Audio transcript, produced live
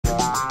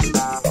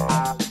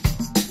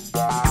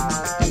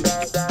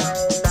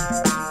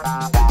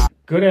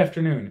Good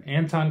afternoon,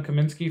 Anton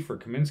Kaminsky for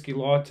Kaminsky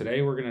Law.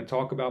 Today we're going to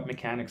talk about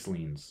mechanics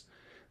liens.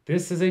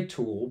 This is a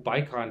tool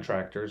by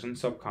contractors and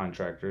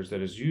subcontractors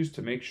that is used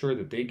to make sure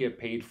that they get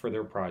paid for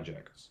their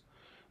projects.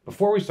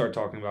 Before we start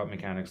talking about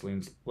mechanics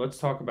liens, let's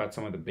talk about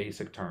some of the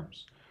basic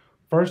terms.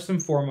 First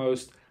and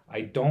foremost,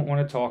 I don't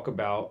want to talk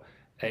about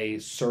a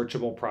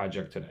searchable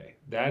project today.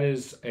 That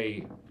is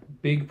a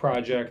big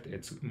project.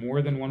 It's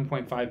more than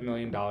 $1.5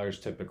 million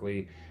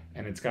typically,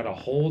 and it's got a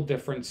whole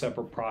different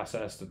separate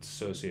process that's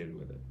associated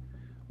with it.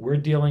 We're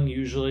dealing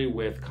usually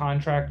with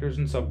contractors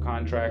and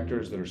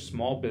subcontractors that are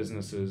small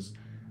businesses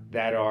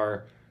that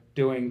are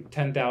doing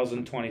 $10,000,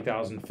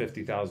 $20,000,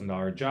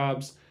 $50,000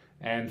 jobs,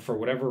 and for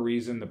whatever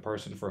reason, the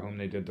person for whom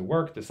they did the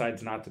work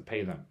decides not to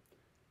pay them.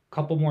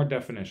 Couple more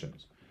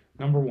definitions.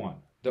 Number one,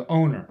 the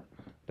owner.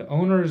 The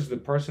owner is the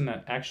person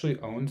that actually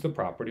owns the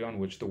property on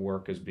which the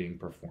work is being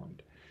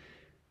performed.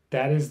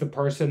 That is the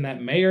person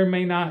that may or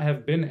may not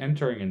have been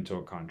entering into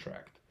a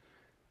contract.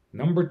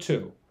 Number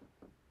two,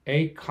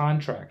 a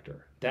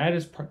contractor. That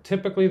is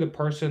typically the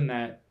person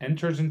that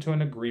enters into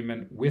an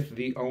agreement with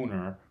the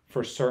owner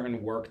for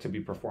certain work to be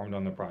performed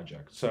on the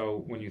project.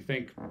 So when you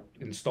think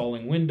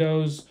installing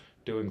windows,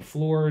 doing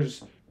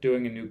floors,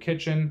 doing a new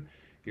kitchen,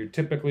 you're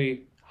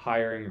typically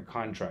hiring a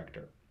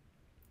contractor.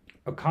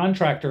 A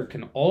contractor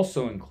can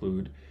also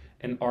include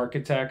an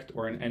architect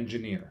or an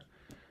engineer.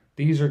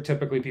 These are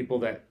typically people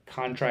that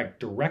contract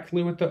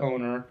directly with the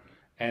owner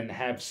and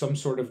have some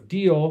sort of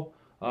deal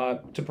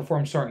to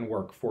perform certain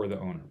work for the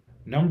owner.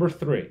 Number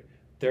three,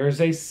 there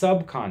is a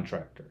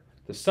subcontractor.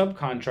 The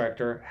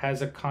subcontractor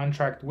has a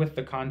contract with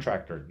the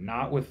contractor,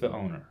 not with the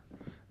owner.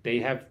 They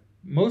have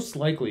most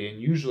likely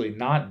and usually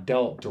not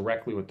dealt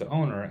directly with the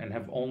owner and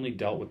have only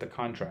dealt with the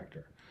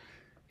contractor.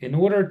 In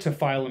order to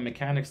file a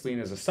mechanics lien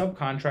as a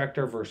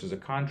subcontractor versus a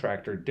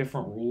contractor,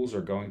 different rules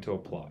are going to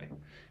apply.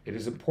 It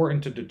is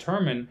important to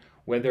determine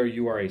whether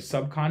you are a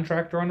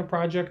subcontractor on a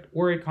project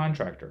or a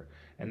contractor.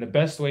 And the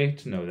best way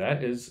to know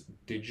that is,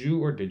 did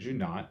you or did you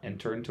not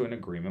enter into an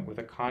agreement with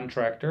a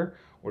contractor,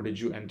 or did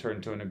you enter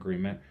into an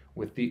agreement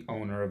with the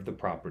owner of the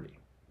property?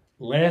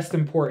 Last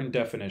important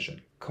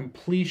definition,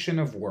 completion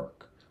of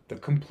work. The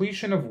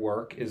completion of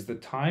work is the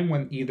time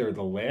when either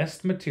the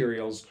last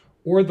materials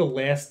or the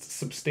last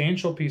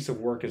substantial piece of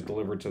work is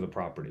delivered to the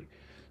property.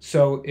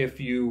 So if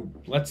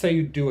let's say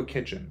you do a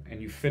kitchen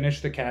and you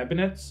finish the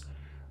cabinets,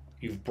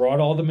 you've brought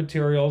all the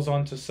materials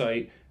onto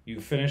site, you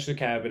finish the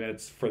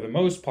cabinets, for the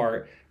most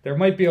part, there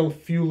might be a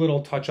few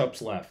little touch-ups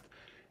left.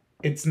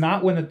 It's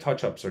not when the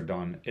touch-ups are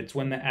done, it's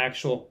when the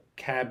actual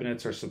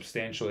cabinets are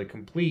substantially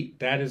complete.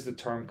 That is the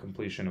term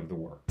completion of the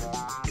work.